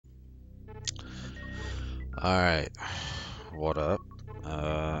Alright, what up?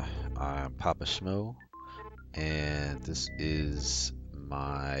 I'm PapaSchmo, and this is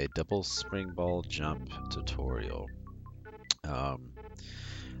my double springball jump tutorial. Um,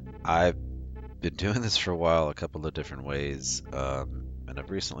 I've been doing this for a while, a couple of different ways, and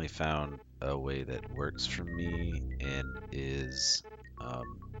I've recently found a way that works for me and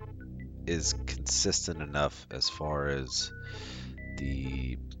um, is consistent enough as far as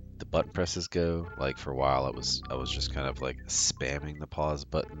the the button presses go. Like for a while, I was just kind of like spamming the pause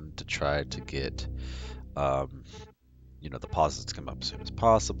button to try to get um, the pauses to come up as soon as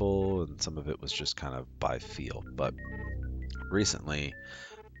possible, and some of it was just kind of by feel. But recently,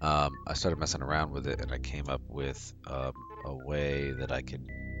 I started messing around with it, and I came up with a way that I can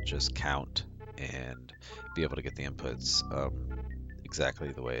just count and be able to get the inputs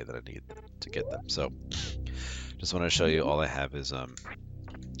exactly the way that I need to get them. So, just want to show you. All I have is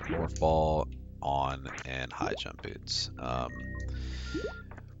morph ball on and high jump boots. I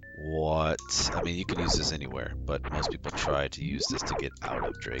mean, you can use this anywhere, but most people try to use this to get out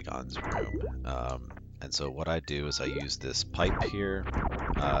of Dragon's room. And so what I do is I use this pipe here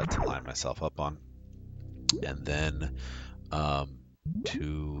to line myself up on, and then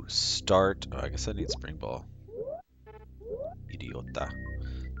to start, I guess I need Springball. Idiota.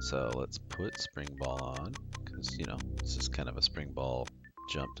 So let's put Springball on, because, this is kind of a Springball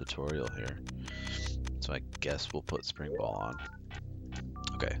jump tutorial here. So I guess we'll put Springball on.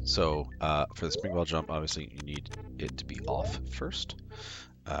 Okay, so for the Springball jump, obviously you need it to be off first.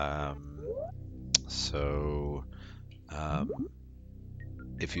 So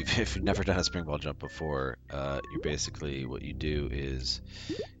if you've never done a Springball jump before, you're basically, what you do is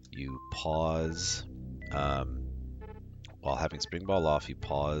you pause while having Springball off. You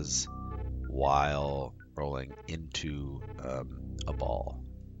pause while rolling into a ball,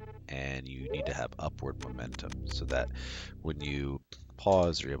 and you need to have upward momentum so that when you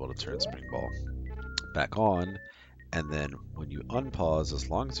pause, you're able to turn Springball back on, and then when you unpause,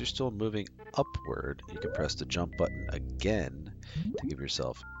 as long as you're still moving upward, you can press the jump button again to give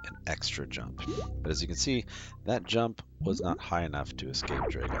yourself an extra jump. But as you can see, that jump was not high enough to escape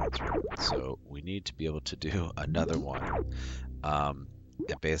Dragon's room, so we need to be able to do another one.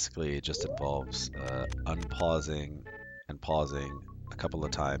 It basically just involves unpausing and pausing a couple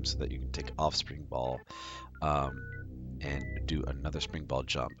of times so that you can take off Springball and do another Springball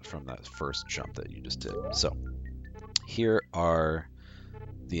jump from that first jump that you just did. So here are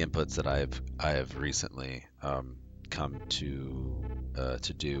the inputs that I have recently come to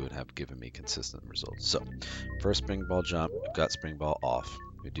do and have given me consistent results. So first Springball jump, we've got Springball off.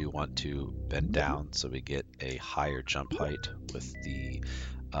 We do want to bend down so we get a higher jump height with the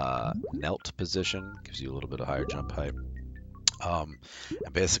knelt position, gives you a little bit of higher jump height. And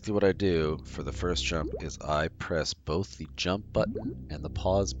basically what I do for the first jump is I press both the jump button and the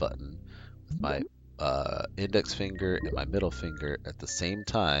pause button with my index finger and my middle finger at the same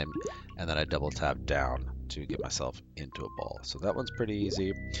time, and then I double tap down to get myself into a ball. So that one's pretty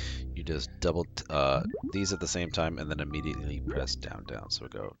easy. You just double these at the same time and then immediately press down, down. So we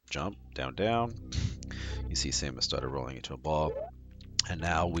go jump, down, down. You see Samus started rolling into a ball. And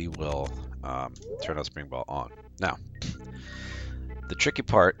now we will turn our Springball on. Now, the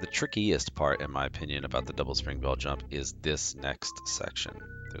trickiest part, in my opinion, about the double Springball jump is this next section.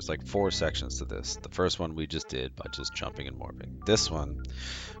 There's like 4 sections to this. The first one we just did by just jumping and morphing. This one,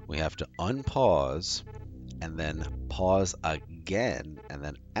 we have to unpause and then pause again. And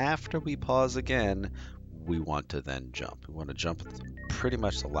then after we pause again, we want to then jump. We want to jump at pretty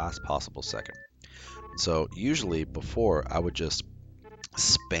much the last possible second. So usually before, I would just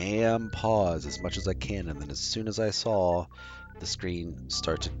spam pause as much as I can, and then as soon as I saw the screen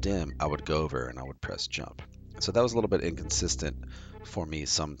start to dim, I would go over and I would press jump. So that was a little bit inconsistent for me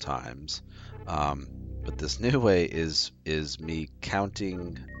sometimes. But this new way is me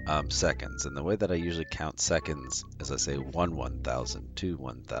counting seconds, and the way that I usually count seconds is I say 1/1000,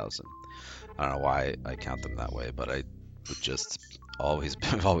 2/1000. I don't know why I count them that way, but I would just always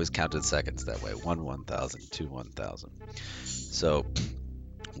I've always counted seconds that way: 1/1000, 2/1000. So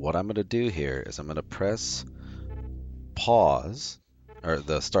what I'm going to do here is I'm going to press pause, or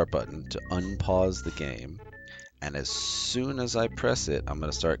the start button, to unpause the game, and as soon as I press it, I'm going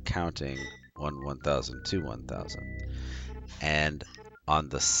to start counting 1/1000, 2/1000, and on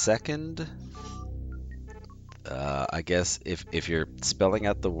the second, I guess if you're spelling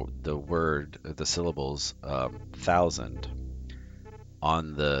out the word, the syllables, thousand,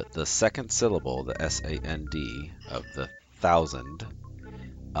 on the second syllable, the SAND of the thousand,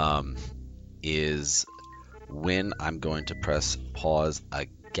 is when I'm going to press pause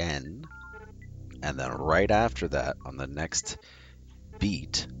again And then right after that, on the next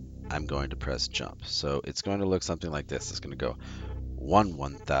beat, I'm going to press jump. So it's going to look something like this. It's going to go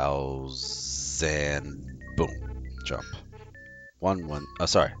 1,000, boom, jump.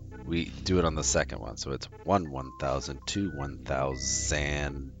 Sorry, we do it on the second one. So it's 1,000,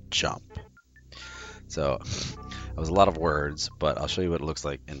 1,000, jump. So that was a lot of words, but I'll show you what it looks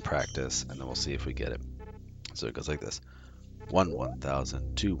like in practice, and then we'll see if we get it. So it goes like this: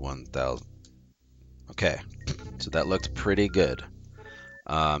 1,000, 1,000. Okay, so that looked pretty good.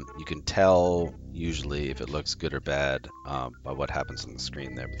 You can tell usually if it looks good or bad by what happens on the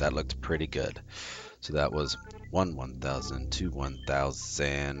screen there, but that looked pretty good. So that was 1,000,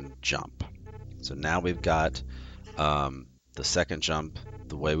 1,000, jump. So now we've got the second jump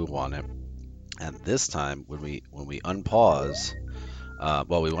the way we want it. And this time, when we unpause,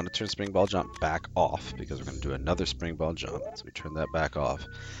 well, we want to turn Springball jump back off because we're going to do another Springball jump. So we turn that back off.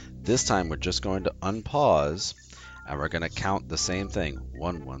 This time, we're just going to unpause, and we're going to count the same thing: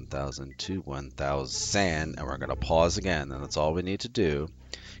 1,000, 1,000, and we're going to pause again. And that's all we need to do,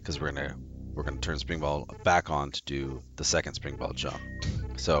 because we're going to turn Springball back on to do the second Springball jump.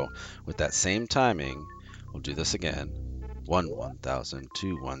 So with that same timing, we'll do this again: 1,000,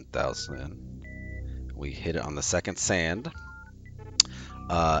 1,000. We hit it on the second sand,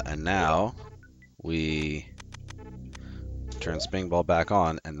 and now we turn Springball back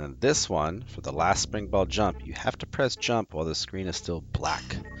on, and then this one, for the last Springball jump, you have to press jump while the screen is still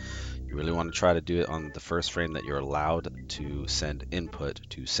black. You really want to try to do it on the first frame that you're allowed to send input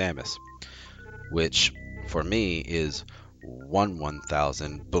to Samus, which for me is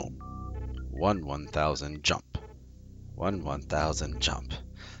 1,000, boom, 1,000, jump, 1,000, jump.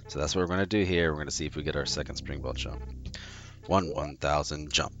 So that's what we're going to do here. We're going to see if we get our second Springball jump.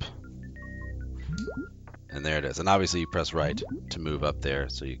 1,000, jump. And there it is. And obviously you press right to move up there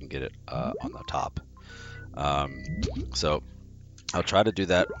so you can get it on the top. So I'll try to do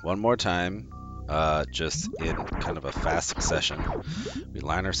that one more time, just in kind of a fast succession. We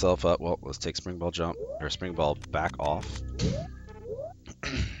line ourselves up. Well, let's take Springball jump, or Springball back off.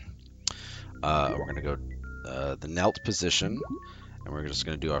 We're going to go the knelt position. And we're just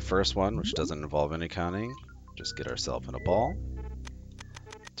going to do our first one, which doesn't involve any counting. Just get ourselves in a ball.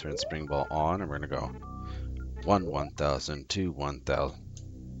 Turn Springball on, and we're going to go 1,000, 1,000.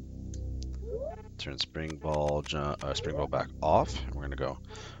 Turn Springball back off, and we're going to go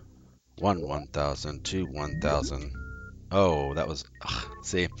 1,000, 1,000. Oh, that was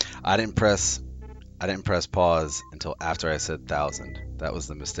see, I didn't press pause until after I said 1,000. That was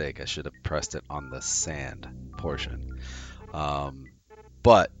the mistake. I should have pressed it on the sand portion.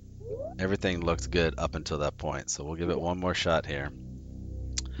 But everything looked good up until that point, so we'll give it one more shot here.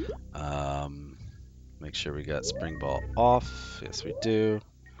 Make sure we got Springball off. Yes, we do.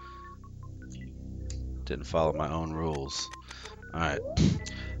 Didn't follow my own rules. Alright.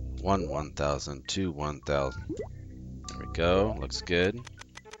 1,000, 1,000. There we go. Looks good.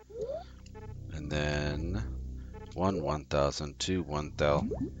 And then 1,000,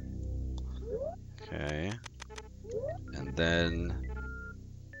 1,000. Okay. And then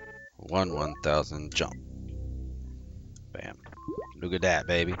 1,000, jump. Bam. Look at that,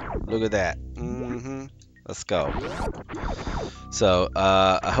 baby. Look at that. Let's go. So,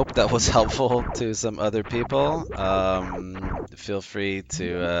 I hope that was helpful to some other people. Feel free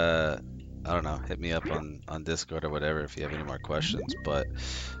to, I don't know, hit me up on Discord or whatever if you have any more questions. But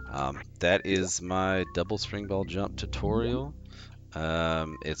that is my double Springball jump tutorial.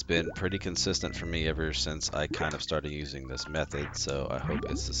 It's been pretty consistent for me ever since I kind of started using this method, so I hope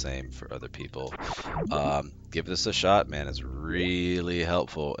it's the same for other people. Give this a shot, man. It's really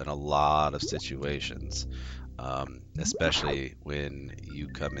helpful in a lot of situations, especially when you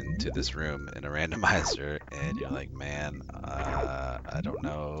come into this room in a randomizer and you're like, man, I don't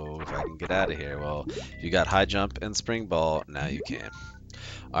know if I can get out of here. Well, if you got high jump and Springball, now you can.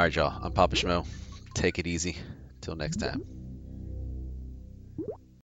 Alright, y'all, I'm PapaSchmo. Take it easy. Till next time.